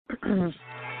Yep.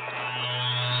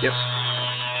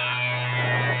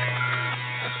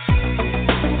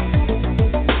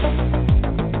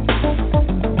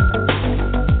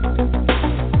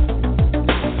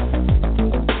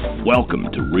 Welcome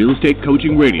to Real Estate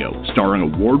Coaching Radio, starring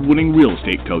award-winning real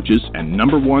estate coaches and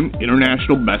 #1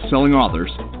 international best-selling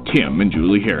authors, Tim and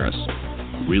Julie Harris.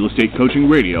 Real Estate Coaching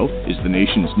Radio is the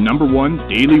nation's #1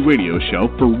 daily radio show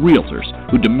for realtors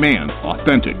who demand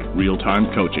authentic,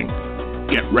 real-time coaching.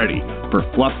 Get ready for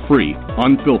fluff-free,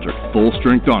 unfiltered,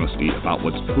 full-strength honesty about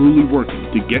what's truly working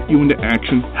to get you into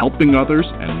action, helping others,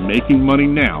 and making money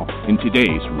now in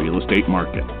today's real estate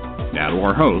market. Now to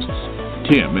our hosts,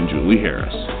 Tim and Julie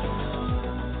Harris.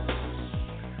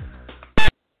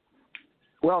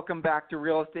 Welcome back to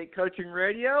Real Estate Coaching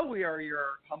Radio. We are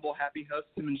your humble, happy hosts,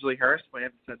 Tim and Julie Harris. I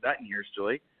haven't said that in years,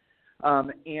 Julie.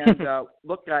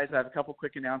 Look, guys, I have a couple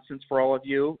quick announcements for all of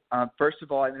you. First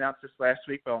of all, I announced this last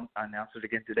week, but I'll announce it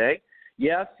again today.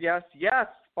 Yes,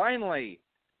 finally,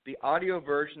 the audio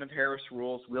version of Harris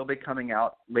Rules will be coming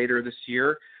out later this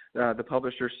year. The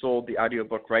publisher sold the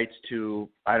audiobook rights to,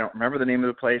 I don't remember the name of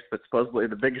the place, but supposedly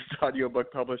the biggest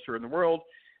audiobook publisher in the world.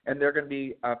 And they're going to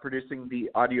be producing the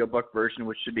audiobook version,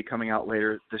 which should be coming out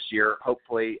later this year.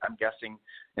 Hopefully, I'm guessing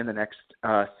in the next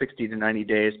 60 to 90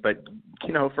 days. But,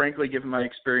 frankly, given my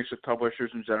experience with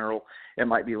publishers in general, it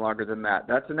might be longer than that.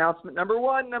 That's announcement number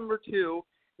one. Number two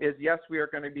is, yes, we are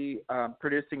going to be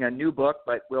producing a new book,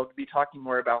 but we'll be talking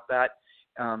more about that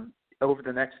over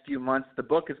the next few months. The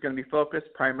book is going to be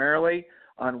focused primarily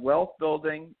on wealth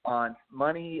building, on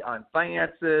money, on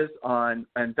finances, on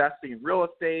investing in real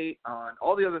estate, on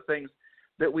all the other things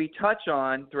that we touch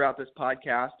on throughout this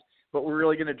podcast, but we're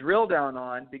really going to drill down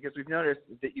on because we've noticed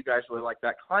that you guys really like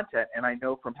that content. And I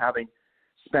know from having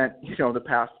spent, the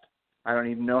past, I don't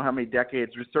even know how many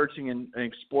decades researching and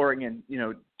exploring and,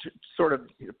 sort of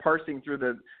parsing through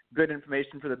the good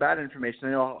information for the bad information,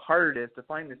 I know how hard it is to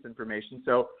find this information.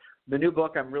 So the new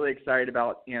book I'm really excited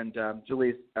about, and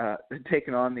Julie's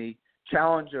taken on the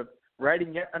challenge of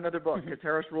writing yet another book, because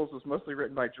Harris Rules was mostly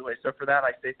written by Julie. So for that,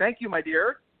 I say thank you, my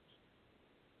dear.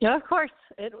 Yeah, of course.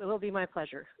 It will be my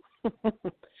pleasure.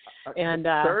 And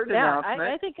third announcement.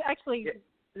 I think actually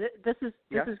this is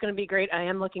going to be great. I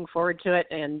am looking forward to it,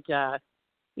 and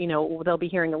they'll be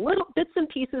hearing a little bits and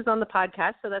pieces on the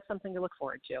podcast, so that's something to look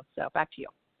forward to. So back to you.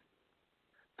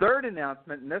 Third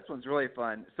announcement, and this one's really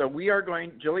fun. So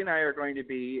Julie and I are going to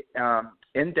be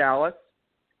in Dallas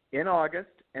in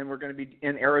August, and we're going to be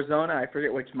in Arizona. I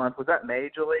forget which month. Was that May,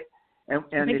 Julie? And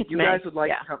if you guys would like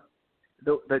to come,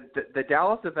 the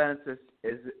Dallas event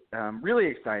is really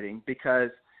exciting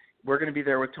because we're going to be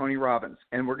there with Tony Robbins,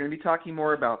 and we're going to be talking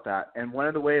more about that. And one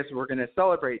of the ways we're going to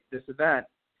celebrate this event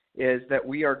is that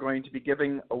we are going to be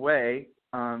giving away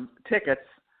tickets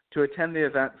to attend the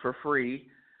event for free.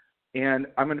 And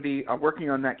I'm working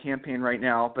on that campaign right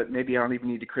now, but maybe I don't even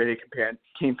need to create a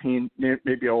campaign.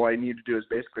 Maybe all I need to do is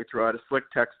basically throw out a slick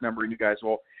text number and you guys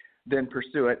will then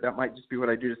pursue it. That might just be what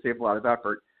I do to save a lot of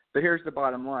effort. But here's the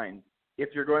bottom line.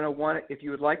 If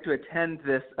you would like to attend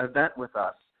this event with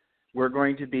us, we're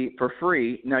going to be for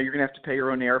free. Now you're going to have to pay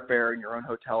your own airfare and your own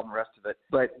hotel and the rest of it.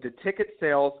 But the ticket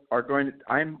sales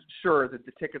I'm sure that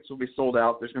the tickets will be sold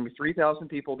out. There's going to be 3,000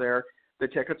 people there. The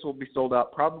tickets will be sold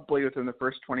out probably within the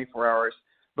first 24 hours,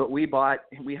 but we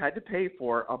had to pay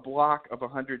for a block of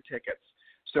 100 tickets.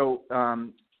 So,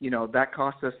 that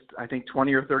cost us, I think,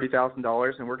 $20,000 or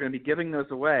 $30,000, and we're going to be giving those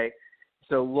away.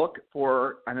 So look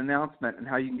for an announcement on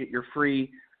how you can get your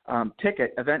free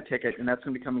event ticket, and that's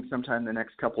going to be coming sometime in the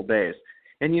next couple days.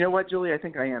 And you know what, Julie? I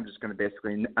think I am just going to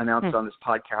basically announce it on this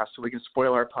podcast so we can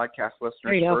spoil our podcast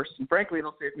listeners first. And frankly,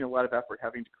 it'll save me a lot of effort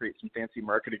having to create some fancy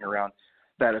marketing around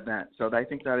that event. So I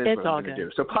think that is what I'm going to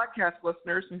do. So podcast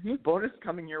listeners, bonus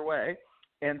coming your way.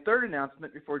 And third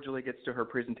announcement before Julie gets to her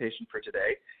presentation for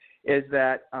today is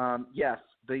that, yes,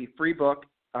 the free book,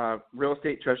 Real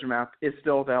Estate Treasure Map, is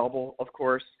still available, of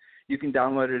course. You can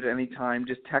download it at any time.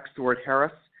 Just text the word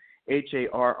Harris,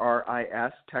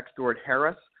 Harris, text the word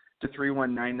Harris to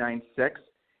 31996.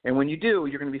 And when you do,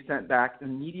 you're going to be sent back an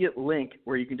immediate link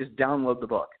where you can just download the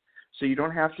book. So you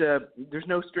don't have to – there's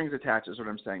no strings attached is what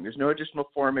I'm saying. There's no additional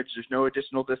formage. There's no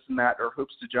additional this and that or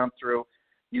hoops to jump through.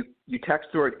 You text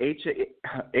the word Harris to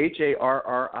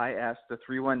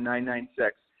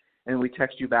 31996, and we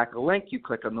text you back a link. You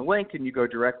click on the link, and you go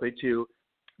directly to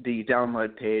the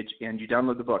download page, and you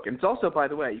download the book. And it's also, by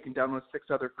the way, you can download 6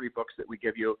 other free books that we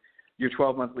give you. Your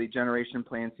 12-month lead generation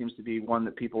plan seems to be one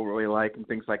that people really like and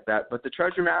things like that. But the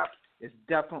Treasure Map is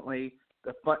definitely –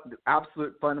 the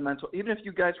absolute fundamental, even if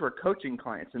you guys were coaching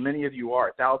clients, and many of you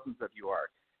are, thousands of you are,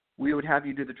 we would have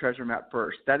you do the treasure map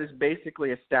first. That is basically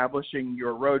establishing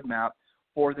your roadmap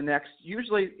for the next,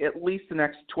 usually at least the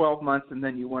next 12 months, and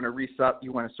then you want to reset,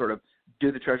 you want to sort of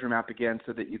do the treasure map again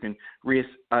so that you can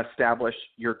reestablish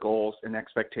your goals and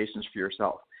expectations for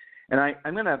yourself. And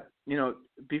I'm going to,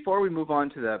 before we move on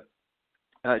to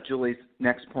Julie's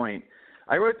next point,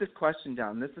 I wrote this question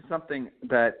down. This is something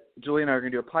that Julie and I are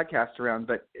going to do a podcast around,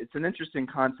 but it's an interesting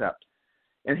concept.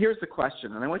 And here's the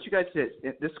question, and I want you guys to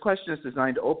 – this question is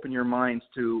designed to open your minds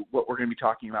to what we're going to be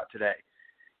talking about today.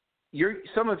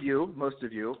 Some of you, most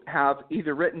of you, have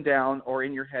either written down or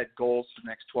in your head goals for the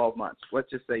next 12 months. Let's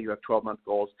just say you have 12-month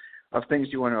goals of things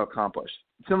you want to accomplish.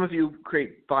 Some of you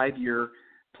create 5-year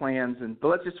plans, but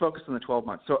let's just focus on the 12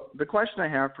 months. So the question I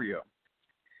have for you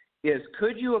is,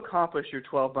 could you accomplish your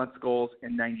 12-month goals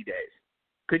in 90 days?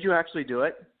 Could you actually do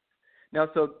it? Now,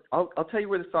 so I'll tell you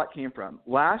where this thought came from.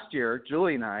 Last year,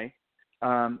 Julie and I,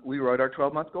 we wrote our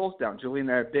 12-month goals down. Julie and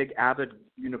I are big, avid,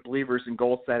 believers in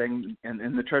goal setting, and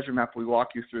in the treasure map, we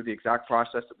walk you through the exact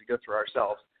process that we go through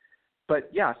ourselves. But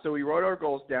yeah, so we wrote our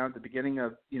goals down at the beginning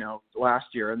of last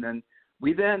year, and then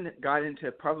we got into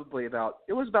it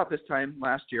was about this time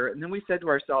last year, and then we said to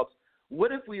ourselves,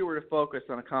 what if we were to focus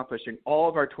on accomplishing all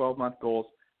of our 12-month goals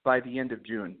by the end of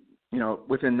June,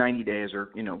 within 90 days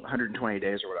or 120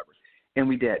 days or whatever, and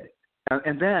we did.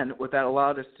 And then what that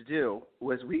allowed us to do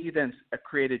was we then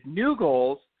created new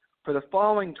goals for the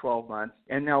following 12 months,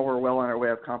 and now we're well on our way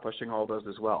of accomplishing all those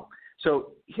as well.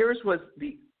 So here's what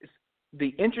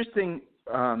the interesting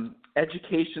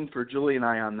education for Julie and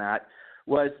I on that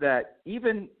was that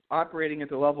even operating at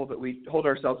the level that we hold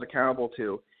ourselves accountable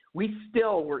to, we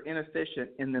still were inefficient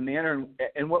in the manner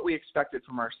and what we expected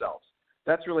from ourselves.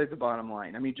 That's really the bottom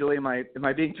line. I mean, Julie, am I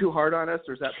being too hard on us,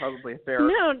 or is that probably a fair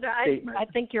statement? I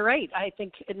think you're right. I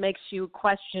think it makes you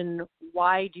question,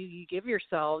 why do you give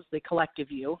yourselves, the collective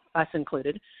you, us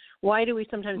included, why do we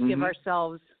sometimes give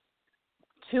ourselves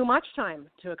too much time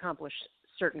to accomplish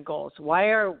certain goals? Why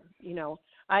are,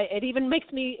 it even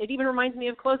reminds me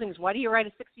of closings. Why do you write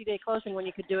a 60-day closing when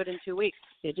you could do it in 2 weeks?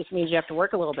 It just means you have to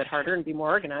work a little bit harder and be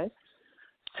more organized.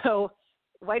 So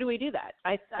why do we do that?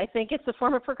 I think it's a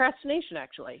form of procrastination,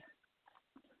 actually.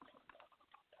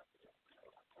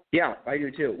 Yeah, I do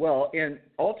too. Well, and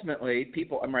ultimately,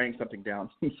 I'm writing something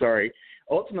down. I'm sorry.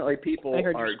 Ultimately, people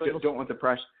don't want the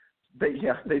pressure.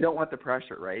 They don't want the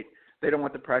pressure, right? They don't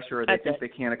want the pressure, or they think they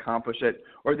can't accomplish it,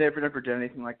 or they've never done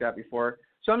anything like that before.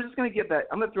 So I'm just going to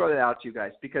I'm going to throw that out to you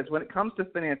guys, because when it comes to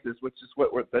finances, which is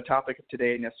what the topic of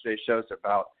today and yesterday's show is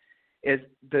about, is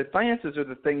the finances are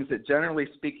the things that, generally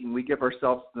speaking, we give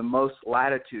ourselves the most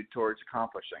latitude towards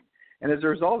accomplishing. And as a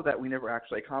result of that, we never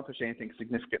actually accomplish anything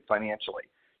significant financially.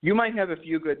 You might have a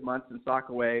few good months and sock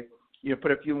away,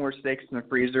 put a few more steaks in the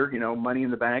freezer, money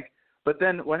in the bank. But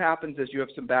then what happens is you have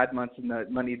some bad months, and the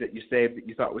money that you saved that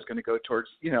you thought was going to go towards,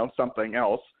 something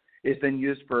else is then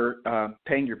used for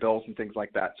paying your bills and things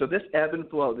like that. So this ebb and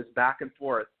flow, this back and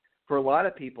forth, for a lot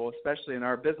of people, especially in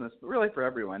our business, but really for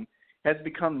everyone, has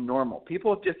become normal.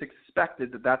 People have just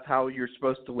expected that that's how you're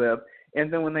supposed to live.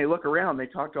 And then when they look around, they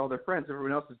talk to all their friends,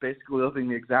 everyone else is basically living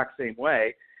the exact same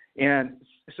way. And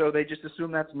so they just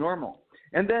assume that's normal.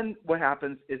 And then what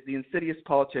happens is the insidious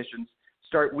politicians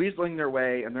start weaseling their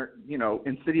way and their,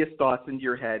 insidious thoughts into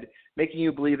your head, making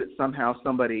you believe that somehow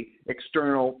somebody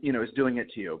external, is doing it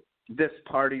to you. This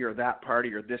party or that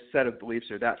party or this set of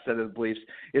beliefs or that set of beliefs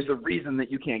is the reason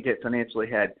that you can't get financially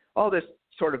ahead. All this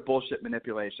sort of bullshit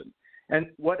manipulation. And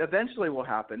what eventually will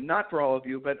happen, not for all of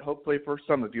you, but hopefully for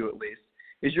some of you at least,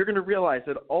 is you're going to realize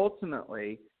that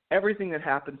ultimately everything that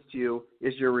happens to you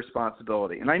is your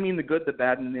responsibility. And I mean the good, the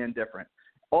bad, and the indifferent.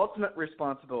 Ultimate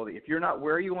responsibility. If you're not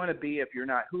where you want to be, if you're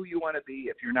not who you want to be,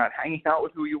 if you're not hanging out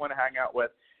with who you want to hang out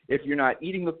with, if you're not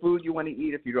eating the food you want to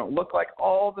eat, if you don't look like,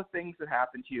 all the things that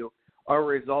happen to you are a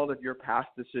result of your past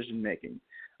decision making.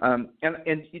 And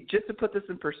just to put this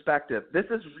in perspective, this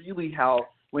is really how,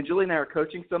 when Julie and I are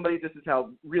coaching somebody, this is how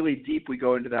really deep we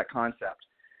go into that concept.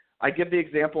 I give the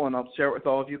example, and I'll share it with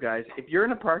all of you guys. If you're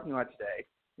in a parking lot today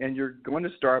and you're going to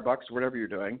Starbucks or whatever you're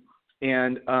doing,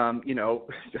 and, I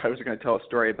was going to tell a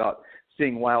story about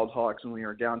seeing wild hogs when we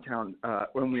were downtown,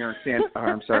 when we were in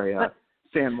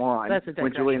San Juan,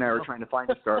 when Julie and I were trying to find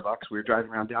a Starbucks. We were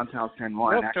driving around downtown San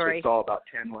Juan and actually saw about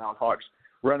 10 wild hogs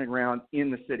running around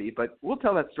in the city. But we'll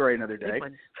tell that story another day.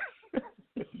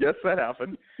 Yes, that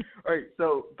happened. All right,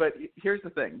 but here's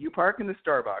the thing. You park in the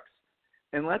Starbucks,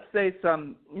 and let's say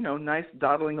some, nice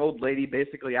dawdling old lady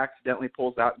basically accidentally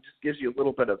pulls out and just gives you a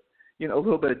little bit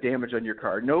of damage on your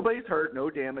car. Nobody's hurt, no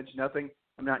damage, nothing.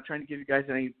 I'm not trying to give you guys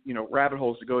any, rabbit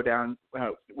holes to go down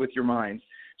with your minds.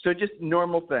 So just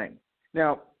normal thing.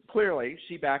 Now, clearly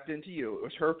she backed into you. It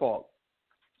was her fault.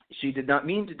 She did not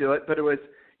mean to do it, but it was,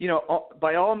 you know,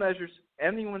 by all measures,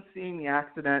 anyone seeing the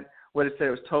accident would have said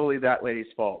it was totally that lady's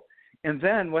fault. And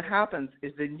then what happens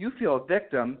is then you feel a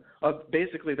victim of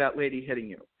basically that lady hitting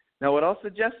you. Now, what I'll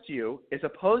suggest to you is,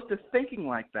 opposed to thinking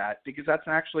like that, because that's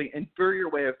an actually inferior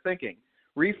way of thinking,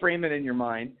 reframe it in your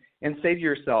mind and say to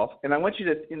yourself, and I want you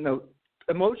to, you know,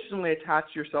 emotionally attach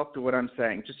yourself to what I'm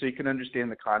saying, just so you can understand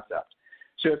the concept.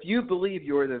 So if you believe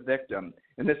you're the victim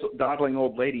and this dawdling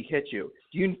old lady hit you,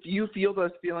 do you feel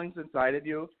those feelings inside of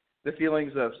you? The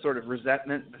feelings of sort of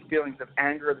resentment, the feelings of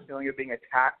anger, the feeling of being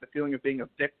attacked, the feeling of being a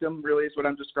victim, really is what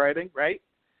I'm describing, right?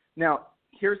 Now,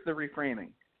 here's the reframing.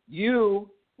 You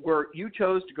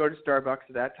chose to go to Starbucks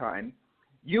at that time.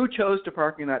 You chose to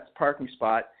park in that parking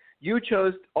spot. You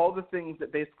chose all the things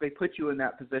that basically put you in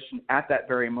that position at that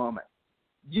very moment.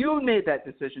 You made that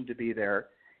decision to be there,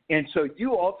 and so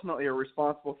you ultimately are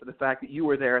responsible for the fact that you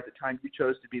were there at the time you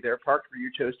chose to be there, parked where you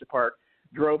chose to park,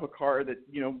 drove a car that,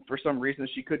 you know, for some reason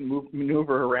she couldn't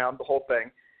maneuver around, the whole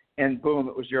thing, and boom,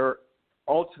 it was your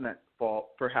ultimate fault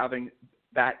for having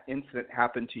that incident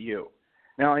happen to you.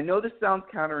 Now, I know this sounds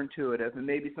counterintuitive, and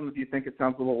maybe some of you think it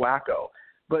sounds a little wacko,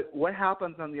 but what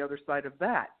happens on the other side of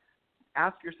that?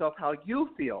 Ask yourself how you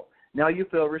feel. Now you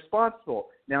feel responsible.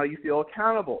 Now you feel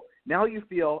accountable. Now you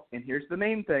feel, and here's the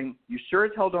main thing, you sure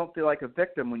as hell don't feel like a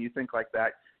victim when you think like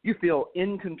that. You feel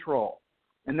in control.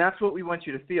 And that's what we want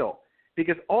you to feel.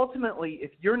 Because ultimately,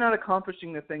 if you're not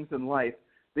accomplishing the things in life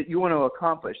that you want to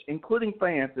accomplish, including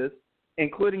finances,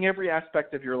 including every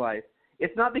aspect of your life,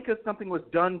 it's not because something was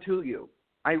done to you.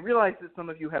 I realize that some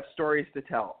of you have stories to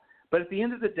tell. But at the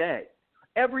end of the day,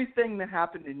 everything that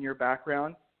happened in your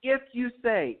background, if you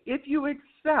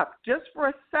accept just for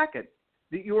a second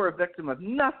that you are a victim of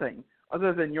nothing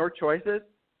other than your choices,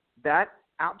 that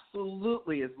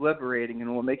absolutely is liberating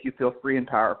and will make you feel free and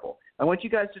powerful. I want you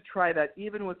guys to try that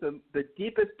even with the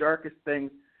deepest, darkest things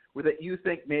that you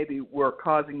think maybe were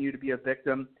causing you to be a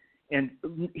victim. And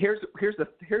here's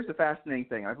the fascinating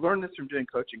thing. I've learned this from doing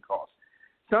coaching calls.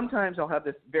 Sometimes I'll have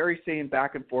this very same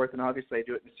back and forth, and obviously I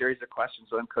do it in a series of questions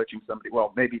when I'm coaching somebody.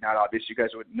 Well, maybe not obvious. You guys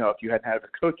wouldn't know if you hadn't had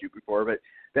a coach you before, but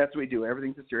that's what we do.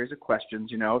 Everything's a series of questions,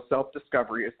 you know.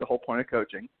 Self-discovery is the whole point of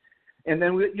coaching. And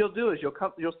then what you'll do is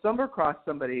you'll stumble across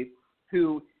somebody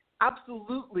who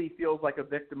absolutely feels like a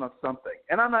victim of something.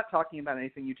 And I'm not talking about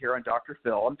anything you'd hear on Dr.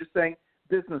 Phil. I'm just saying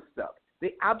business stuff.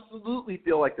 They absolutely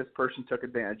feel like this person took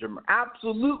advantage of them,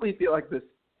 absolutely feel like this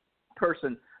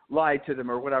person lied to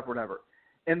them or whatever.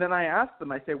 And then I ask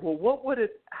them, I say, well,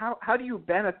 how do you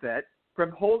benefit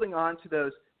from holding on to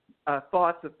those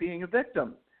thoughts of being a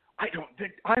victim? I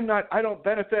don't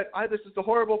benefit. This is a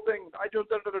horrible thing.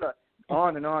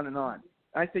 On and on and on.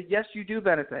 I say, yes, you do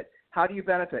benefit. How do you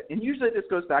benefit? And usually this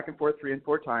goes back and forth 3 and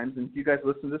 4 times. And if you guys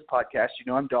listen to this podcast, you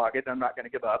know I'm dogged. I'm not going to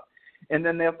give up. And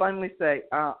then they'll finally say,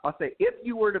 I'll say, if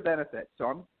you were to benefit. So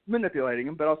I'm manipulating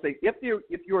them, but I'll say, if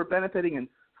you were benefiting in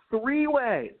 3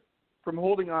 ways from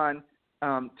holding on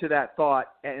to that thought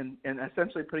and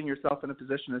essentially putting yourself in a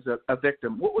position as a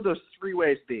victim, what would those 3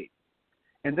 ways be?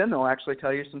 And then they'll actually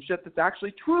tell you some shit that's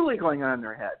actually truly going on in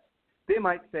their heads. They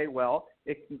might say, well,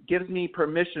 it gives me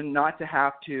permission not to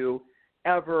have to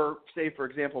ever, say, for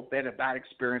example, if they had a bad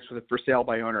experience with a for sale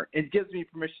by owner, it gives me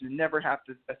permission to never have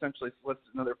to essentially solicit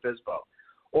another FSBO.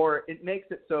 Or it makes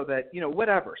it so that, you know,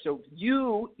 whatever. So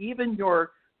even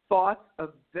your thoughts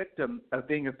of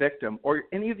being a victim, or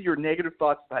any of your negative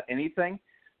thoughts about anything,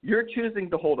 you're choosing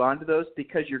to hold on to those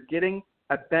because you're getting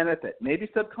a benefit, maybe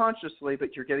subconsciously,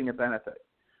 but you're getting a benefit.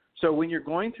 So when you're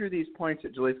going through these points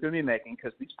that Julie's going to be making,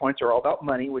 because these points are all about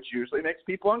money, which usually makes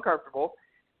people uncomfortable,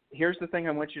 here's the thing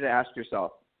I want you to ask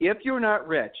yourself. If you're not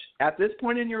rich at this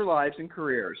point in your lives and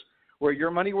careers where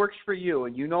your money works for you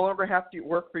and you no longer have to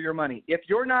work for your money, if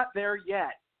you're not there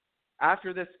yet,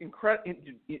 after this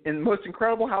in most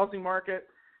incredible housing market,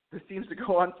 this seems to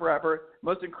go on forever,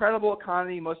 most incredible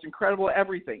economy, most incredible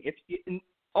everything, in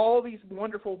all these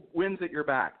wonderful wins at your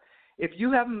back, if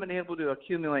you haven't been able to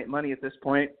accumulate money at this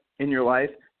point in your life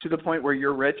to the point where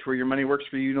you're rich, where your money works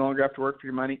for you, you no longer have to work for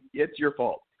your money, it's your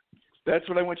fault. That's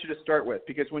what I want you to start with,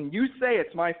 because when you say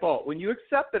it's my fault, when you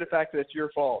accept the fact that it's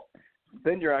your fault,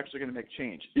 then you're actually going to make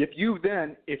change. If you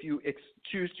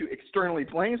choose to externally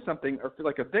blame something or feel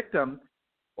like a victim,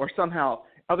 or somehow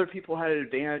other people had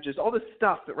advantages, all this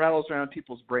stuff that rattles around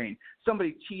people's brain,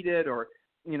 somebody cheated or,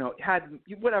 you know, had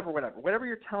whatever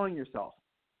you're telling yourself,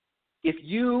 if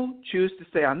you choose to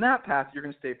stay on that path, you're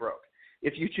going to stay broke.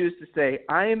 If you choose to say,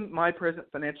 I'm my present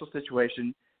financial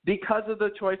situation because of the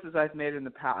choices I've made in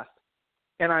the past,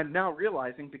 and I'm now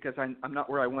realizing because I'm not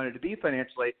where I wanted to be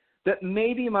financially, that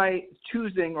maybe my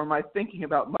choosing or my thinking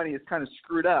about money is kind of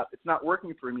screwed up. It's not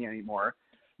working for me anymore.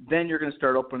 Then you're going to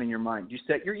start opening your mind. You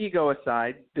set your ego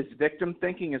aside. This victim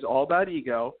thinking is all about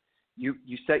ego. You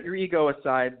set your ego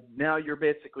aside. Now you're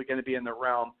basically going to be in the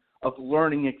realm of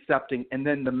learning, accepting, and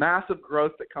then the massive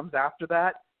growth that comes after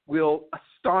that will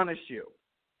astonish you.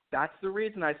 That's the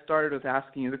reason I started with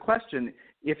asking you the question.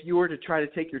 If you were to try to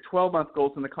take your 12-month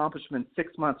goals and accomplish them in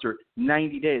 6 months or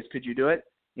 90 days, could you do it?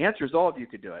 The answer is all of you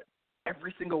could do it.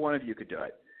 Every single one of you could do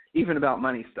it, even about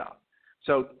money stuff.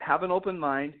 So have an open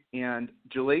mind. And,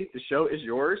 Julie, the show is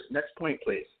yours. Next point,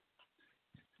 please.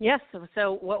 Yes.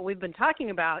 So what we've been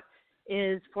talking about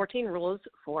is 14 rules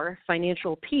for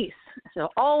financial peace. So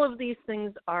all of these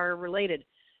things are related.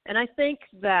 And I think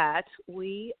that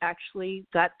we actually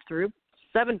got through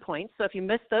 7 points. So if you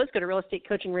missed those, go to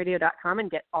realestatecoachingradio.com and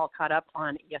get all caught up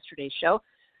on yesterday's show.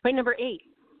 Point number 8,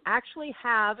 actually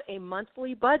have a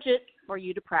monthly budget for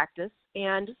you to practice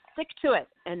and stick to it,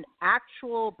 an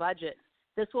actual budget.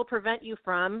 This will prevent you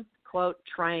from, quote,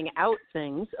 trying out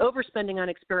things, overspending on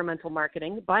experimental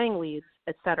marketing, buying leads,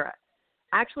 etc.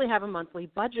 Actually have a monthly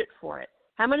budget for it.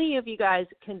 How many of you guys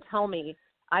can tell me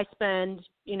I spend,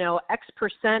 X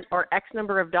percent or X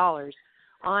number of dollars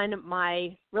on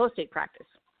my real estate practice?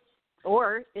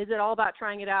 Or is it all about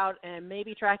trying it out and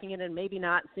maybe tracking it and maybe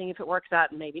not, seeing if it works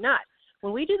out and maybe not?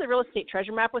 When we do the real estate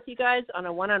treasure map with you guys on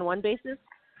a one-on-one basis,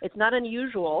 it's not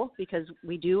unusual because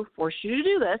we do force you to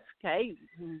do this, okay?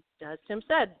 As Tim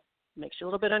said, makes you a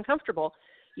little bit uncomfortable.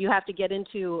 You have to get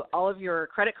into all of your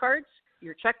credit cards,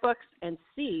 your checkbooks, and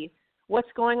see what's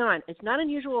going on. It's not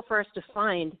unusual for us to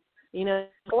find, 4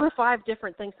 or 5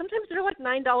 different things. Sometimes they're like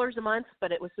 $9 a month,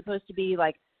 but it was supposed to be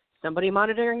like somebody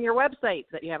monitoring your website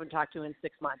that you haven't talked to in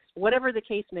 6 months. Whatever the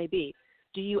case may be,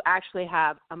 do you actually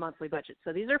have a monthly budget?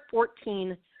 So these are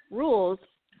 14 rules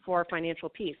for financial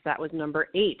peace. That was number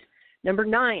 8. Number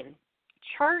 9,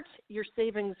 chart your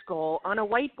savings goal on a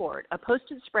whiteboard, a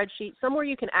posted spreadsheet, somewhere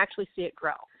you can actually see it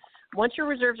grow. Once your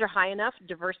reserves are high enough,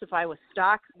 diversify with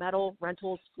stock, metal,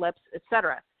 rentals, flips,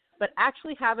 etc. But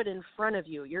actually have it in front of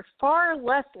you. You're far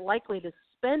less likely to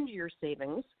spend your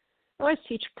savings.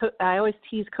 I always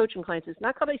tease coaching clients. It's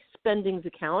not called a spendings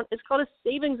account. It's called a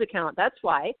savings account. That's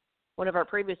why one of our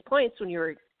previous points when you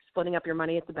were splitting up your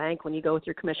money at the bank, when you go with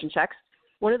your commission checks,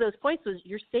 one of those points was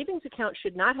your savings account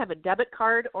should not have a debit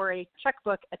card or a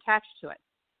checkbook attached to it.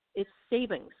 It's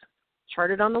savings. Chart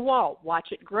it on the wall. Watch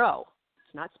it grow.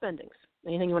 It's not spendings.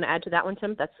 Anything you want to add to that one,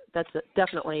 Tim? That's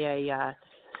definitely a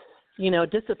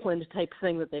disciplined type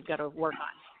thing that they've got to work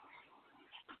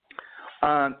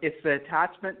on. It's the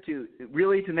attachment to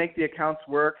make the accounts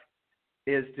work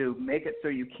is to make it so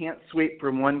you can't sweep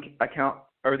from one account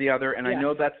or the other. And I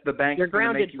know that's the bank's going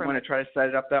to make you want to try to set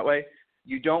it up that way.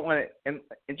 You don't want to,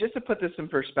 and just to put this in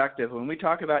perspective, when we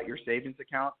talk about your savings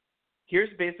account, here's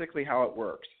basically how it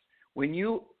works. When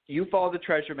you follow the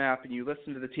treasure map and you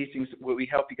listen to the teachings, what we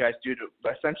help you guys do to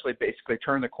essentially basically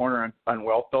turn the corner on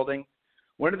wealth building,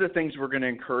 one of the things we're going to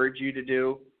encourage you to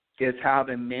do is have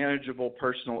a manageable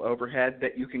personal overhead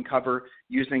that you can cover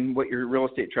using what your real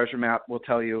estate treasure map will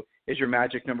tell you is your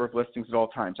magic number of listings at all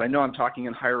times. I know I'm talking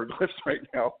in hieroglyphs right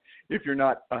now if you're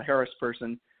not a Harris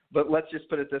person, but let's just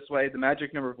put it this way. The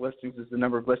magic number of listings is the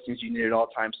number of listings you need at all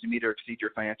times to meet or exceed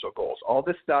your financial goals. All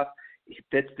this stuff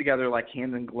fits together like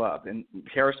hand in glove. And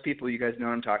Harris people, you guys know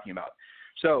what I'm talking about.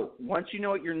 So once you know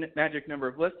what your magic number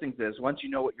of listings is, once you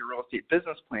know what your real estate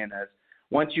business plan is,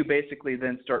 once you basically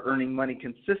then start earning money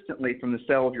consistently from the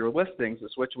sale of your listings,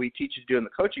 is what we teach you to do in the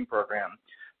coaching program,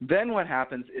 then what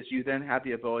happens is you then have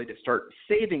the ability to start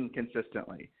saving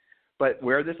consistently. But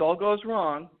where this all goes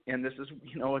wrong, and this is,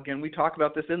 again, we talk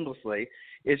about this endlessly,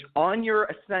 is on your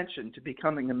ascension to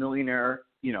becoming a millionaire,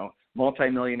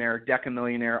 multimillionaire,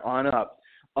 decamillionaire, on up,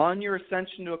 on your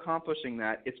ascension to accomplishing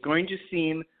that, it's going to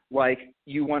seem like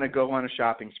you want to go on a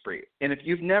shopping spree. And if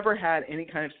you've never had any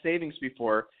kind of savings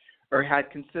before or had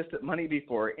consistent money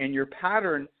before, and your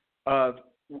pattern of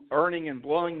earning and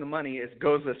blowing the money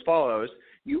goes as follows: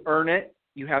 you earn it,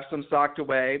 you have some socked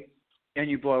away, and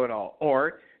you blow it all.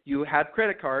 Or you have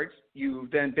credit cards, you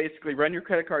then basically run your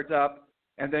credit cards up,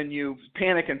 and then you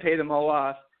panic and pay them all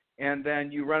off, and then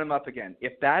you run them up again.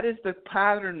 If that is the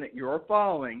pattern that you're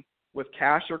following with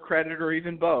cash or credit or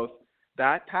even both,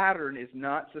 that pattern is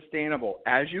not sustainable.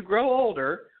 As you grow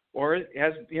older, or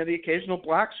as the occasional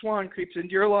black swan creeps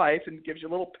into your life and gives you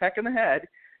a little peck in the head,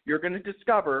 you're going to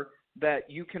discover that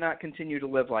you cannot continue to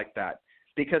live like that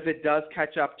because it does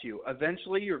catch up to you.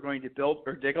 Eventually, you're going to build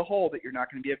or dig a hole that you're not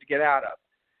going to be able to get out of.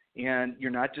 And you're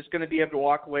not just going to be able to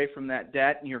walk away from that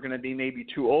debt, and you're going to be maybe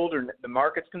too old, or the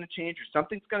market's going to change, or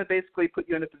something's going to basically put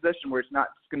you in a position where it's not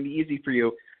going to be easy for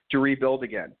you to rebuild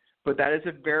again. But that is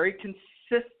a very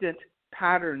consistent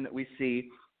pattern that we see,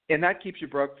 and that keeps you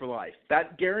broke for life.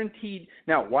 That guaranteed.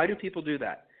 Now, why do people do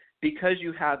that? Because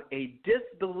you have a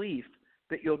disbelief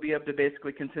that you'll be able to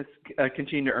basically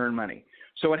continue to earn money.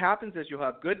 So what happens is you'll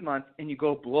have good months and you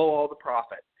go blow all the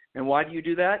profit. And why do you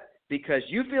do that? Because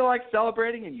you feel like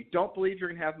celebrating and you don't believe you're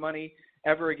going to have money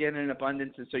ever again in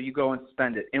abundance, and so you go and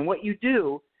spend it. And what you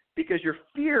do, because your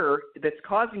fear that's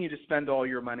causing you to spend all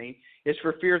your money is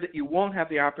for fear that you won't have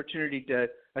the opportunity to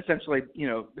essentially,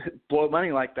 blow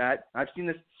money like that. I've seen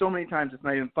this so many times it's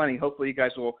not even funny. Hopefully you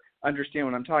guys will understand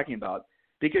what I'm talking about.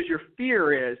 Because your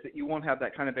fear is that you won't have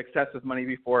that kind of excessive money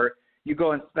before you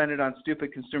go and spend it on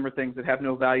stupid consumer things that have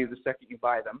no value the second you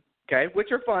buy them, okay,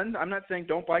 which are fun. I'm not saying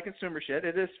don't buy consumer shit.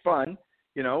 It is fun.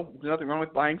 There's nothing wrong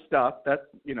with buying stuff. That's,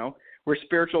 we're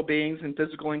spiritual beings and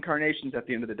physical incarnations at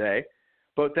the end of the day.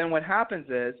 But then what happens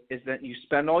is that you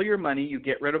spend all your money, you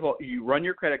get rid of you run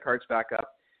your credit cards back up,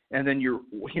 and then you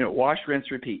wash,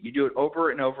 rinse, repeat. You do it over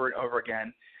and over and over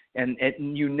again. And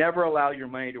you never allow your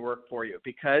money to work for you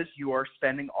because you are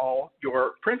spending all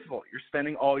your principal. You're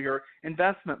spending all your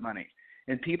investment money.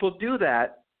 And people do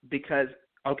that because,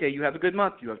 okay, you have a good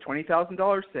month. You have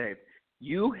 $20,000 saved.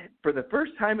 You, for the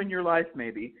first time in your life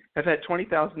maybe, have had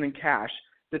 $20,000 in cash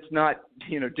that's not,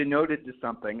 denoted to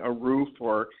something, a roof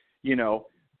or,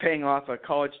 paying off a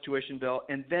college tuition bill.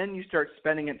 And then you start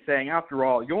spending it saying, after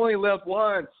all, you only live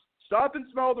once. Stop and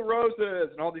smell the roses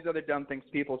and all these other dumb things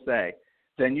people say.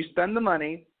 Then you spend the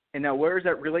money, and now where is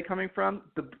that really coming from?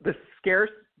 A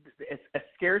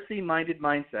scarcity-minded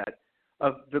mindset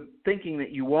of the thinking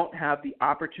that you won't have the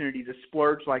opportunity to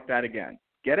splurge like that again.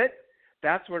 Get it?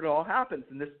 That's where it all happens,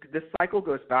 and this cycle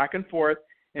goes back and forth,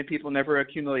 and people never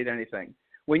accumulate anything.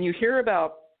 When you hear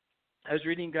about, I was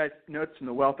reading guys' notes from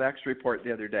the Wealth X report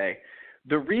the other day.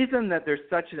 The reason that there's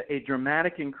such a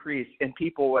dramatic increase in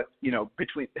people with,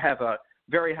 have a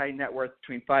very high net worth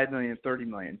between $5 million and $30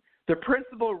 million. The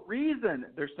principal reason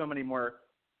there's so many more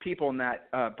people in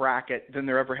that bracket than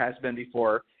there ever has been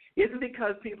before isn't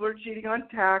because people are cheating on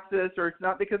taxes, or it's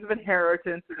not because of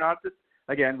inheritance, or not just,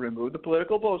 again, remove the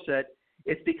political bullshit.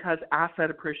 It's because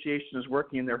asset appreciation is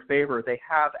working in their favor. They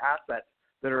have assets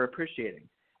that are appreciating.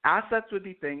 Assets would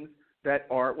be things that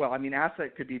are,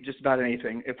 asset could be just about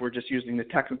anything if we're just using the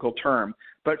technical term.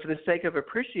 But for the sake of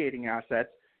appreciating assets,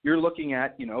 you're looking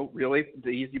at, really the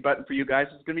easy button for you guys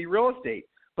is going to be real estate.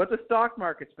 But the stock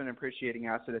market's been an appreciating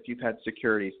asset if you've had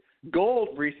securities. Gold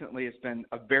recently has been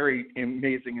a very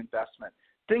amazing investment,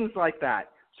 things like that.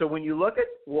 So when you look at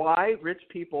why rich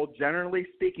people, generally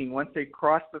speaking, once they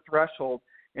cross the threshold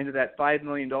into that $5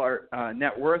 million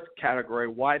net worth category,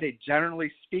 why they,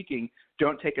 generally speaking,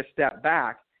 don't take a step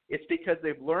back, it's because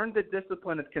they've learned the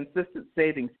discipline of consistent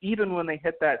savings even when they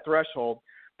hit that threshold.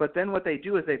 But then what they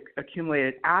do is they've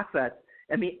accumulated assets,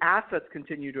 and the assets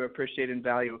continue to appreciate in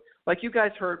value. Like you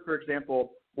guys heard, for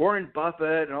example, Warren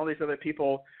Buffett and all these other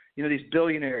people, these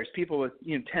billionaires, people with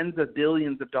tens of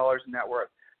billions of dollars in net worth.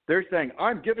 They're saying,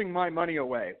 I'm giving my money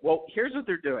away. Well, here's what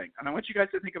they're doing, and I want you guys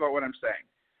to think about what I'm saying,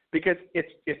 because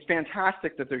it's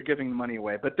fantastic that they're giving the money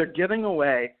away, but they're giving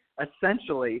away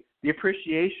essentially the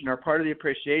appreciation or part of the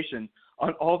appreciation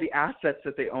on all the assets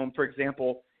that they own, for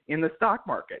example, in the stock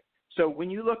market. So when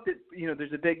you looked at,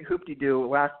 there's a big hoop-de-doo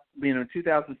last,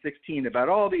 2016 about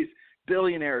all these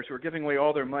billionaires who are giving away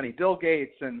all their money, Bill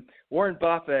Gates and Warren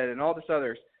Buffett and all this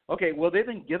others. Okay, well, they've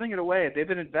been giving it away. They've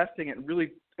been investing in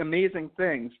really amazing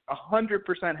things.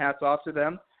 100% hats off to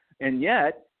them. And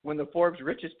yet, when the Forbes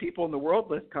richest people in the world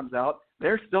list comes out,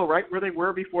 they're still right where they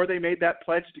were before they made that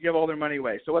pledge to give all their money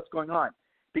away. So what's going on?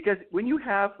 Because when you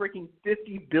have freaking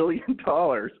 $50 billion,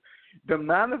 the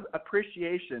amount of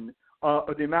appreciation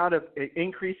or the amount of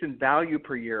increase in value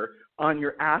per year on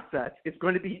your assets is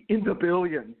going to be in the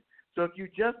billions. So if you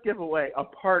just give away a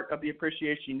part of the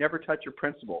appreciation, you never touch your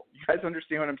principal. You guys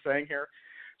understand what I'm saying here?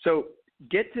 So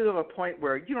get to a point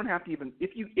where you don't have to even,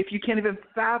 if you can't even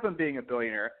fathom being a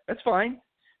billionaire, that's fine.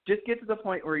 Just get to the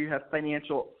point where you have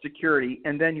financial security,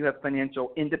 and then you have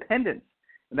financial independence.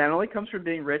 And that only comes from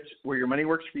being rich, where your money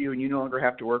works for you and you no longer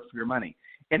have to work for your money.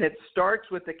 And it starts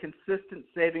with the consistent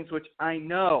savings, which I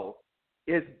know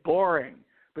is boring,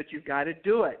 but you've got to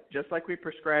do it, just like we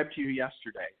prescribed to you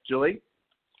yesterday. Julie?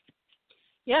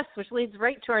 Yes, which leads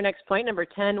right to our next point, number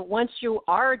 10. Once you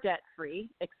are debt-free,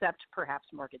 except perhaps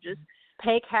mortgages,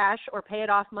 pay cash or pay it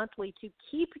off monthly to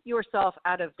keep yourself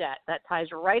out of debt. That ties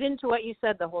right into what you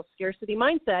said, the whole scarcity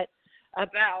mindset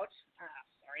about,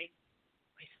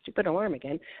 my stupid alarm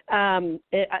again,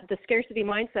 the scarcity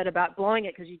mindset about blowing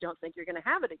it because you don't think you're going to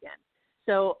have it again.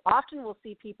 So often we'll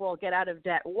see people get out of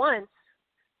debt once,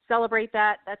 celebrate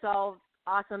that, that's all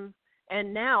awesome,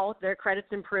 And now their credit's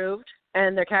improved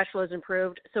and their cash flow is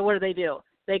improved. So what do?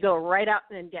 They go right out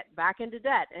and get back into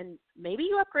debt. And maybe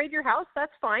you upgrade your house.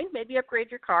 That's fine. Maybe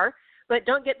upgrade your car. But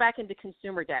don't get back into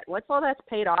consumer debt. Once all that's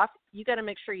paid off, you got to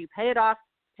make sure you pay it off,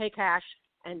 pay cash,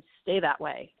 and stay that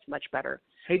way. It's much better.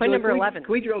 Hey, Point Julie, number 11.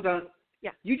 Can we drill down?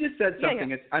 Yeah. You just said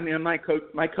something. Yeah. It's, I mean, my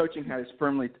coaching hat is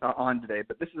firmly on today,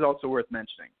 but this is also worth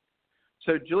mentioning.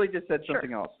 So Julie just said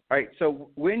something else. All right. So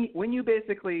when you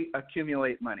basically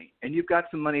accumulate money and you've got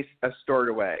some money stored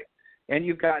away and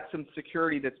you've got some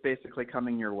security that's basically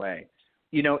coming your way,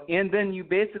 you know, and then you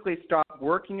basically stop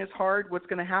working as hard, what's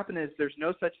going to happen is there's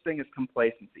no such thing as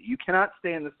complacency. You cannot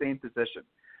stay in the same position.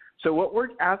 So what we're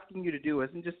asking you to do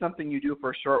isn't just something you do for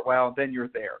a short while and then you're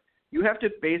there. You have to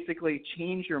basically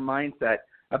change your mindset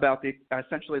about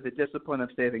essentially the discipline of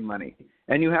saving money,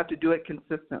 and you have to do it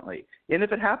consistently. And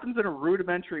if it happens in a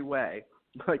rudimentary way,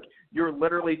 like you're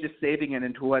literally just saving it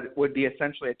into what would be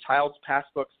essentially a child's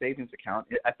passbook savings account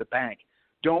at the bank,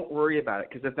 don't worry about it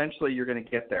because eventually you're going to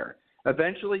get there.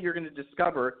 Eventually you're going to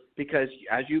discover, because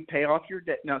as you pay off your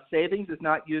debt, now savings is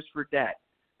not used for debt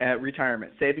at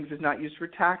retirement. Savings is not used for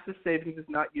taxes. Savings is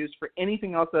not used for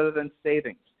anything else other than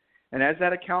savings. And as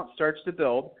that account starts to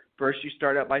build, first you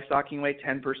start out by stocking away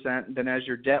 10%, and then as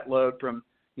your debt load from,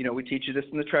 you know, we teach you this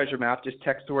in the treasure map, just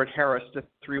text the word Harris to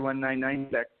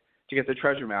 31996 to get the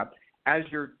treasure map. As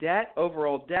your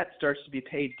overall debt starts to be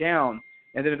paid down,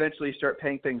 and then eventually you start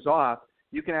paying things off,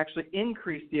 you can actually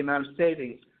increase the amount of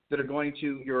savings that are going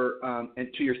to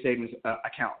your savings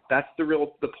account. That's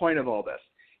the point of all this.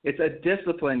 It's a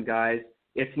discipline, guys.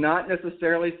 It's not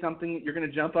necessarily something that you're going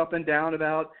to jump up and down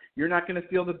about. You're not going to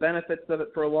feel the benefits of it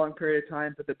for a long period of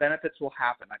time, but the benefits will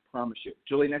happen, I promise you.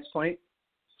 Julie, next point.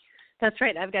 That's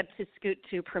right. I've got to scoot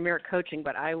to Premier Coaching,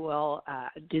 but I will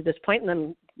do this point, and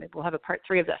then maybe we'll have a part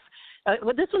 3 of this.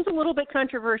 Well, this one's a little bit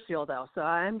controversial, though, so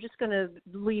I'm just going to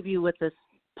leave you with this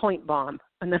point bomb,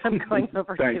 and then I'm going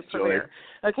over Thanks, to Premier.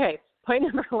 Julie. Okay, point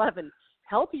number 11.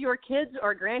 Help your kids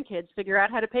or grandkids figure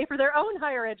out how to pay for their own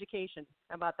higher education.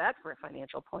 How about that for a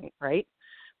financial point, right?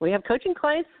 We have coaching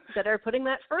clients that are putting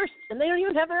that first, and they don't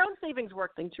even have their own savings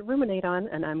work thing to ruminate on,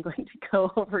 and I'm going to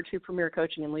go over to Premier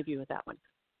Coaching and leave you with that one.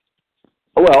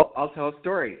 Well, I'll tell a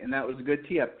story, and that was a good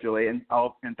tee-up, Julie, and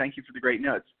thank you for the great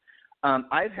notes.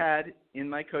 I've had in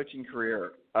my coaching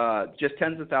career just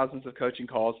tens of thousands of coaching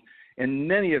calls, and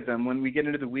many of them, when we get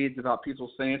into the weeds about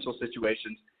people's financial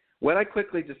situations, what I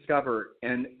quickly discover,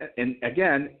 and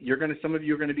again, some of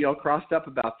you are going to be all crossed up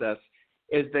about this,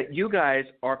 is that you guys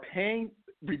are paying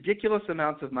ridiculous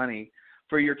amounts of money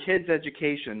for your kids'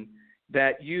 education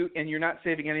and you're not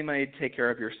saving any money to take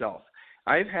care of yourself.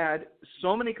 I've had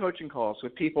so many coaching calls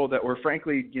with people that were,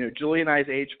 frankly, you know, Julie and I's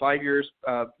age, 5 years,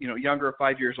 younger or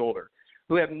 5 years older,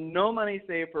 who have no money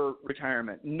saved for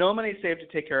retirement, no money saved to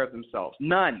take care of themselves,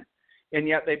 none. And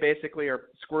yet they basically are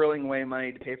squirreling away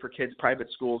money to pay for kids' private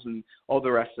schools and all the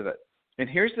rest of it. And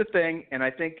here's the thing, and I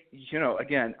think, you know,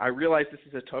 again, I realize this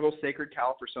is a total sacred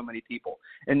cow for so many people.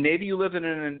 And maybe you live in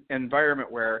an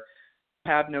environment where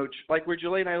you have like where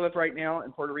Julie and I live right now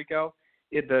in Puerto Rico,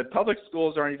 the public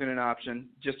schools aren't even an option,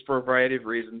 just for a variety of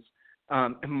reasons.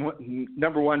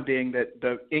 Number one being that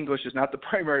the English is not the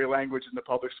primary language in the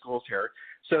public schools here.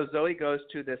 So Zoe goes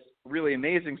to this really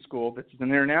amazing school that's an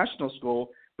international school,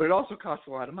 but it also costs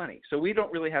a lot of money. So we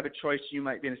don't really have a choice. You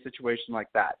might be in a situation like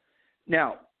that.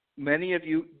 Now, many of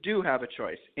you do have a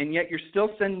choice, and yet you're still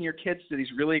sending your kids to these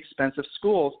really expensive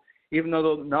schools, even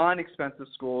though the non-expensive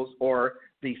schools or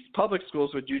these public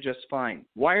schools would do just fine.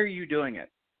 Why are you doing it?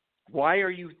 Why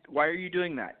are you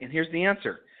doing that? And here's the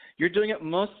answer. You're doing it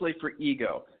mostly for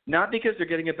ego, not because they're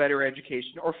getting a better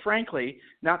education, or frankly,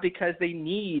 not because they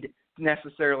need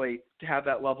necessarily to have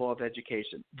that level of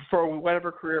education for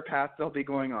whatever career path they'll be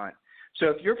going on. So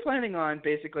if you're planning on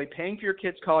basically paying for your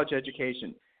kids' college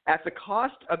education at the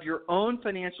cost of your own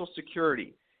financial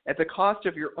security, at the cost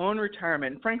of your own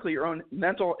retirement, and frankly, your own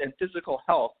mental and physical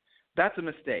health, that's a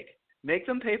mistake. Make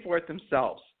them pay for it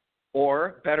themselves.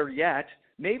 Or better yet,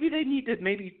 maybe they need to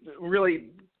really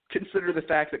consider the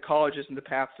fact that college isn't the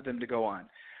path for them to go on.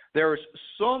 There's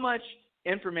so much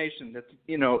information that,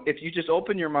 you know, if you just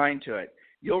open your mind to it,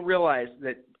 you'll realize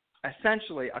that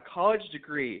essentially a college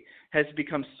degree has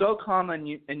become so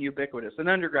common and ubiquitous, an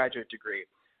undergraduate degree,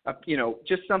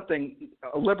 just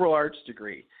a liberal arts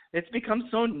degree. It's become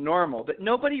so normal that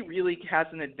nobody really has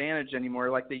an advantage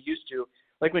anymore like they used to.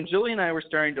 Like when Julie and I were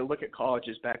starting to look at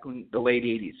colleges back in the late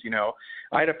 80s, you know,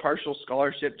 I had a partial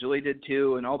scholarship, Julie did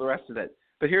too, and all the rest of it.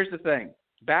 But here's the thing.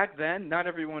 Back then, not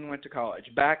everyone went to college.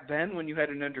 Back then, when you had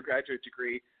an undergraduate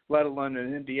degree, let alone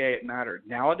an MBA, it mattered.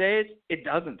 Nowadays, it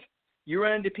doesn't. You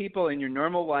run into people in your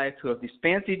normal life who have these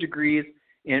fancy degrees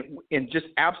in just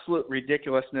absolute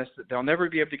ridiculousness that they'll never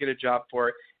be able to get a job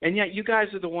for, and yet you guys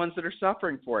are the ones that are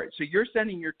suffering for it. So you're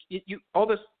sending all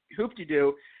this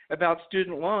hoop-de-doo about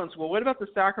student loans. Well, what about the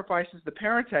sacrifices the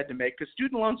parents had to make? Because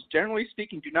student loans, generally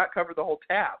speaking, do not cover the whole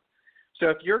tab. So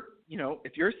if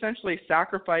you're essentially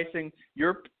sacrificing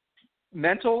your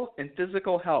mental and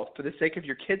physical health for the sake of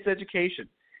your kid's education,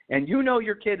 and you know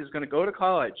your kid is going to go to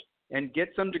college and get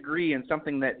some degree in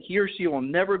something that he or she will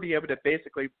never be able to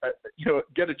basically,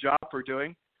 get a job for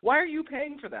doing, why are you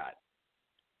paying for that?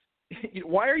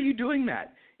 Why are you doing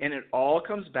that? And it all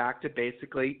comes back to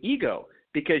basically ego,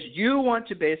 because you want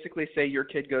to basically say your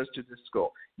kid goes to this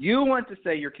school. You want to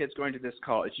say your kid's going to this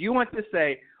college. You want to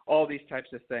say all these types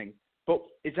of things. But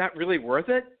is that really worth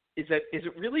it? Is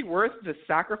it really worth the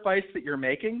sacrifice that you're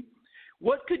making?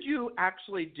 What could you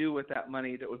actually do with that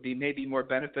money that would be maybe more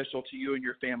beneficial to you and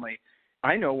your family?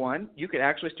 I know one. You could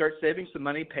actually start saving some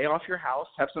money, pay off your house,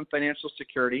 have some financial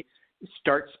security,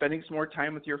 start spending some more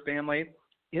time with your family.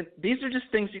 These are just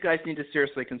things you guys need to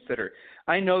seriously consider.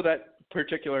 I know that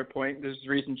particular point. There's the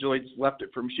reason Julie just left it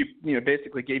from. She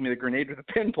basically gave me the grenade with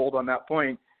a pin pulled on that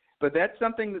point. But that's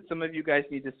something that some of you guys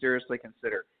need to seriously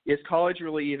consider. Is college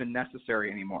really even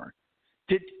necessary anymore?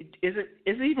 Is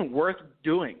it even worth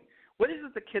doing? What is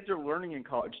it the kids are learning in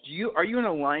college? Are you in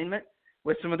alignment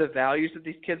with some of the values that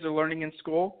these kids are learning in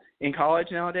school, in college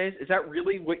nowadays? Is that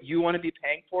really what you want to be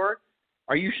paying for?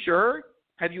 Are you sure?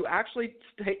 Have you actually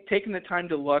taken the time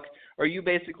to look? Or are you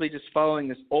basically just following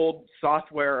this old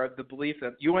software of the belief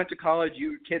that you went to college,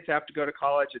 you kids have to go to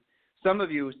college? And some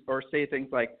of you say things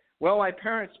like, well, my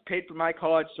parents paid for my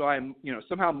college, so I'm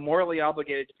somehow morally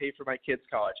obligated to pay for my kids'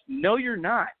 college. No, you're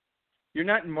not. You're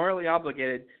not morally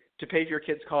obligated to pay for your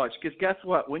kids' college, because guess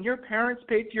what? When your parents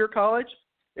paid for your college,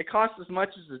 it costs as much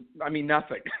as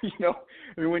nothing.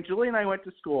 When Julie and I went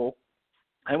to school,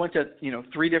 I went to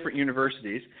 3 different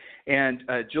universities, and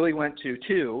Julie went to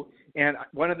 2, and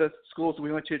one of the schools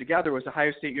we went to together was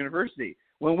Ohio State University.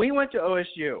 When we went to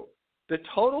OSU, the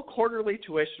total quarterly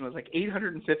tuition was like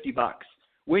 $850.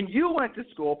 When you went to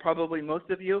school, probably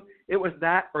most of you, it was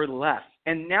that or less.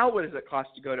 And now what does it cost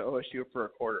to go to OSU for a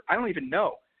quarter? I don't even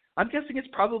know. I'm guessing it's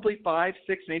probably 5,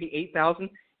 6, maybe 8,000.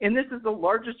 And this is the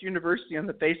largest university on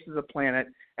the face of the planet.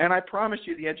 And I promise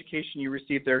you the education you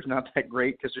receive there is not that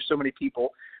great because there's so many people.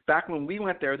 Back when we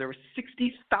went there were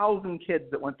 60,000 kids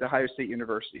that went to Ohio State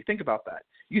University. Think about that.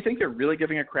 You think they're really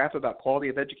giving a crap about quality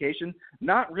of education?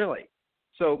 Not really.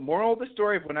 So moral of the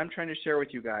story of what I'm trying to share with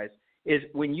you guys is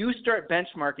when you start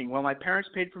benchmarking, well, my parents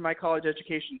paid for my college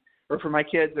education or for my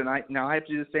kids, and now I have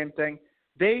to do the same thing.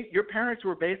 Your parents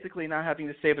were basically not having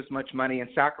to save as much money and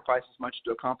sacrifice as much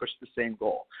to accomplish the same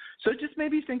goal. So just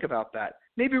maybe think about that.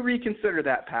 Maybe reconsider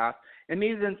that path, and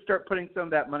maybe then start putting some of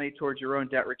that money towards your own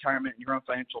debt retirement and your own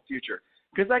financial future.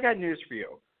 Because I got news for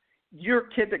you. Your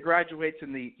kid that graduates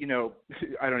in the,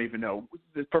 I don't even know,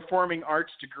 the performing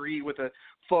arts degree with a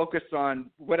focus on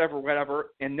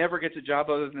whatever, and never gets a job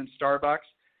other than Starbucks,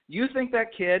 you think that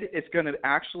kid is going to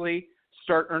actually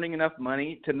start earning enough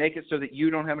money to make it so that you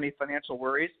don't have any financial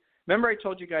worries? Remember I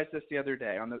told you guys this the other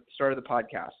day on the start of the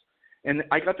podcast, and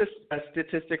I got this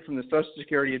statistic from the Social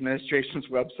Security Administration's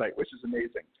website, which is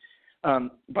amazing.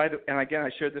 And again, I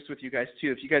shared this with you guys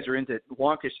too. If you guys are into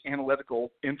wonkish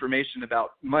analytical information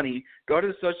about money, go to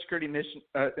the Social Security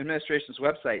Administration's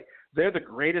website. They're the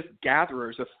greatest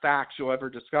gatherers of facts you'll ever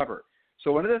discover.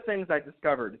 So one of the things I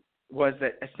discovered was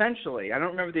that essentially, I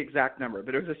don't remember the exact number,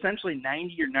 but it was essentially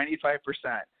 90 or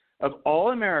 95% of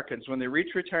all Americans when they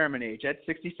reach retirement age at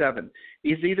 67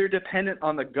 is either dependent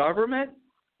on the government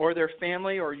or their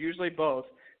family, or usually both,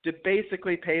 to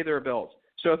basically pay their bills.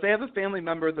 So if they have a family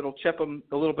member that'll chip them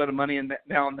a little bit of money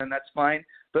now and then, that's fine.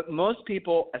 But most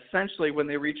people, essentially, when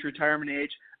they reach retirement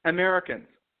age, Americans,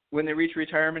 when they reach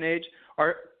retirement age,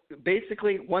 are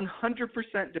basically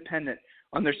 100% dependent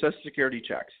on their Social Security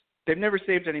checks. They've never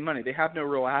saved any money. They have no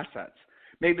real assets.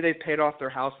 Maybe they've paid off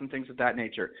their house and things of that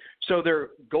nature. So their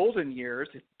golden years,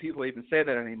 if people even say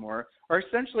that anymore, are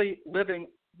essentially living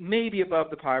maybe above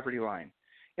the poverty line.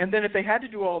 And then if they had to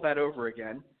do all that over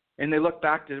again, and they look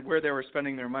back to where they were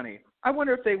spending their money, I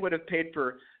wonder if they would have paid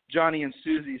for Johnny and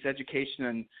Susie's education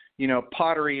and,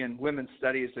 pottery and women's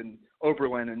studies in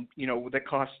Oberlin and, that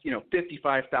cost,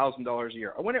 $55,000 a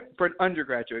year. I wonder for an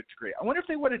undergraduate degree. I wonder if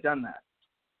they would have done that.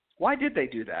 Why did they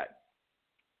do that?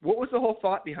 What was the whole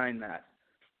thought behind that?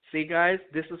 See, guys,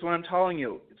 this is what I'm telling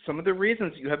you. Some of the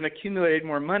reasons you haven't accumulated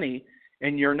more money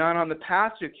and you're not on the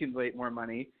path to accumulate more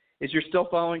money is you're still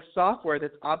following software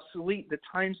that's obsolete. The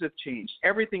times have changed.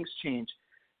 Everything's changed.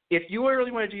 If you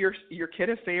really want to do your kid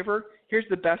a favor, here's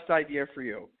the best idea for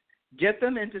you. Get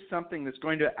them into something that's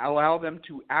going to allow them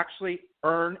to actually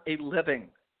earn a living.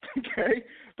 Okay?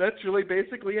 That's really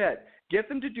basically it. Get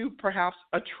them to do perhaps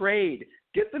a trade.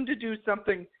 Get them to do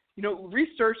something,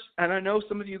 research, and I know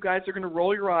some of you guys are going to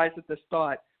roll your eyes at this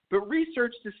thought, but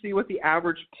research to see what the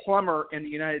average plumber in the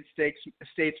United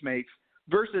States makes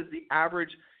versus the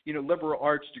average, liberal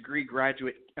arts degree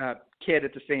graduate kid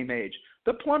at the same age.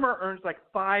 The plumber earns like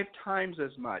 5 times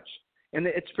as much. And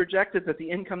it's projected that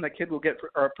the income that kid will get,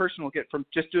 or a person will get from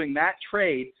just doing that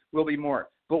trade will be more.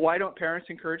 But why don't parents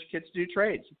encourage kids to do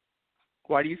trades?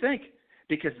 Why do you think?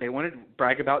 Because they want to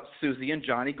brag about Susie and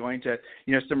Johnny going to,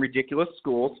 some ridiculous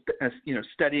schools,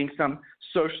 studying some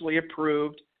socially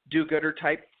approved do-gooder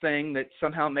type thing that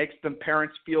somehow makes them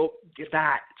parents feel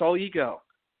that. It's all ego.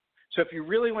 So if you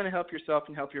really want to help yourself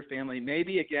and help your family,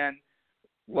 maybe, again,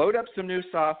 load up some new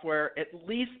software, at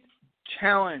least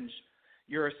challenge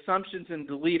your assumptions and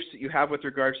beliefs that you have with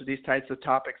regards to these types of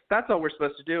topics. That's all we're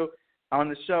supposed to do on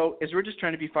the show, is we're just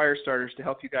trying to be fire starters to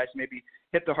help you guys maybe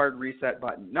hit the hard reset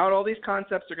button. Not all these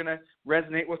concepts are going to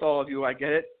resonate with all of you. I get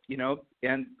it,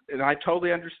 and I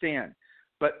totally understand.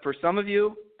 But for some of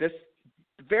you, this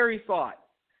very thought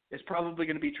is probably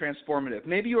going to be transformative.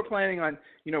 Maybe you were planning on,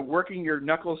 working your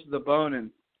knuckles to the bone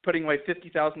and putting away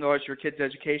 $50,000 for your kids'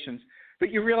 educations,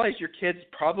 but you realize your kids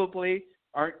probably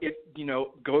aren't,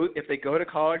 if they go to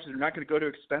college, they're not going to go to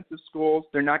expensive schools.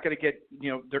 They're not going to get,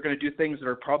 they're going to do things that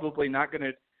are probably not going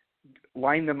to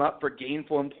line them up for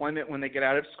gainful employment when they get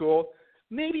out of school.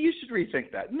 Maybe you should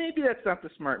rethink that. Maybe that's not the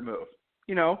smart move.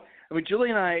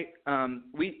 Julie and I,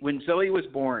 when Zoe was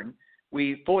born,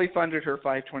 we fully funded her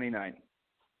 529.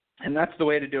 And that's the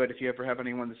way to do it if you ever have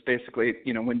anyone that's basically,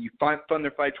 when you fund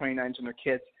their 529s and their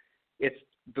kids, it's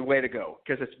the way to go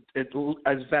because it's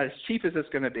as cheap as it's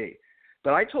going to be.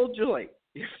 But I told Julie,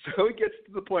 if Zoe gets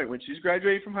to the point when she's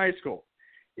graduating from high school,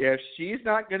 if she's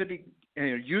not going to be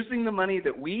using the money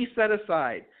that we set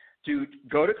aside to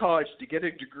go to college to get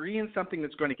a degree in something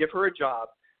that's going to give her a job,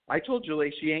 I told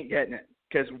Julie she ain't getting it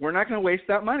because we're not going to waste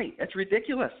that money. It's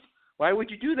ridiculous. Why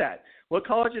would you do that? What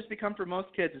college has become for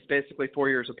most kids is basically 4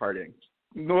 years of partying.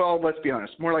 Well, let's be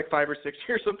honest, more like 5 or 6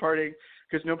 years of partying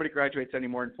because nobody graduates any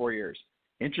more in 4 years.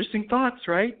 Interesting thoughts,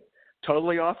 right?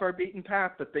 Totally off our beaten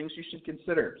path, but things you should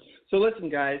consider. So listen,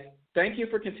 guys, thank you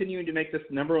for continuing to make this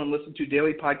number one listened to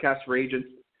daily podcast for agents,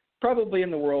 probably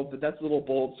in the world, but that's a little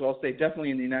bold, so I'll say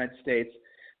definitely in the United States.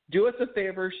 Do us a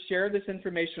favor, share this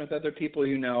information with other people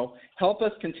you know. Help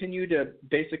us continue to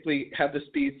basically have this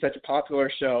be such a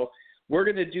popular show. We're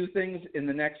going to do things in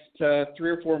the next 3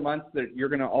 or 4 months that you're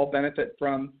going to all benefit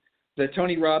from. The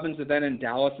Tony Robbins event in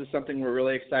Dallas is something we're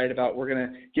really excited about. We're going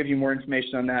to give you more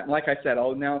information on that. And like I said,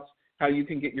 I'll announce how you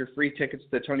can get your free tickets to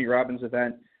the Tony Robbins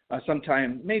event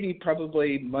sometime, maybe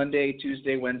probably Monday,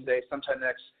 Tuesday, Wednesday, sometime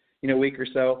next week or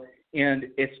so. And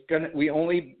we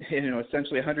only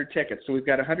essentially 100 tickets. So we've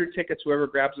got 100 tickets. Whoever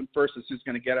grabs them first is who's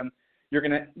going to get them. We're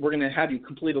going to have you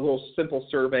complete a little simple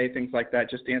survey, things like that,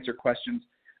 just to answer questions.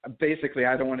 Basically,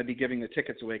 I don't want to be giving the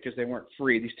tickets away because they weren't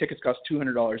free. These tickets cost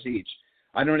 $200 each.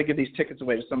 I don't want to give these tickets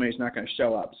away to somebody who's not going to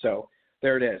show up. So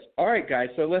there it is. All right, guys.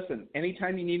 So listen,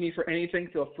 anytime you need me for anything,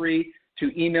 feel free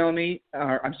to email me.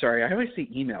 I'm sorry, I always say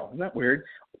email. Isn't that weird?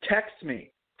 Text me,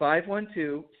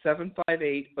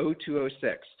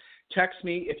 512-758-0206. Text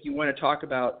me if you want to talk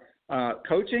about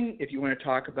coaching. If you want to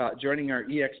talk about joining our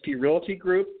EXP Realty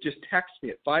group, just text me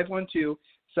at 512-758-0206.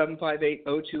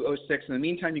 In the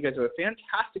meantime, you guys have a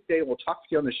fantastic day. We'll talk to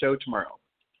you on the show tomorrow.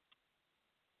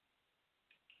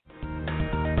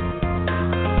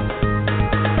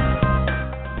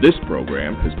 This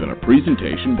program has been a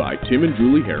presentation by Tim and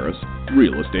Julie Harris,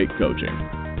 Real Estate Coaching.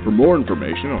 For more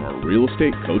information on our real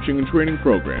estate coaching and training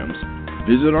programs,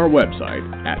 visit our website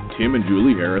at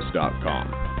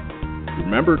timandjulieharris.com.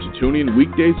 Remember to tune in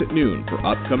weekdays at noon for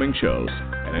upcoming shows.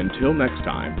 And until next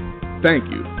time, thank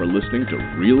you for listening to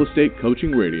Real Estate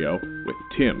Coaching Radio with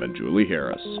Tim and Julie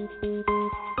Harris.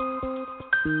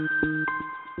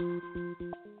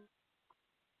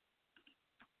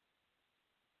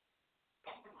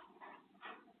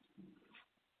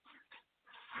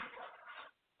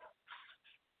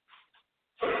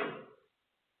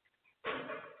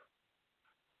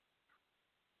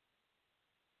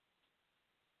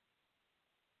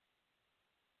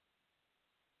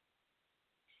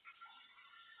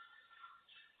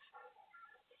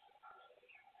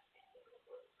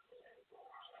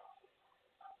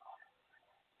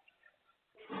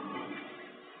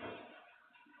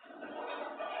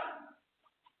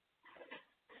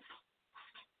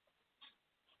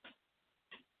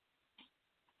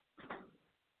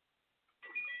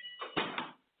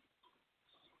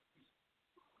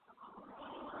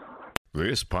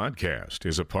 This podcast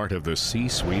is a part of the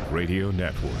C-Suite Radio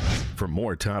Network. For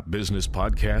more top business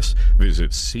podcasts,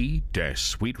 visit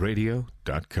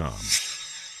c-suiteradio.com.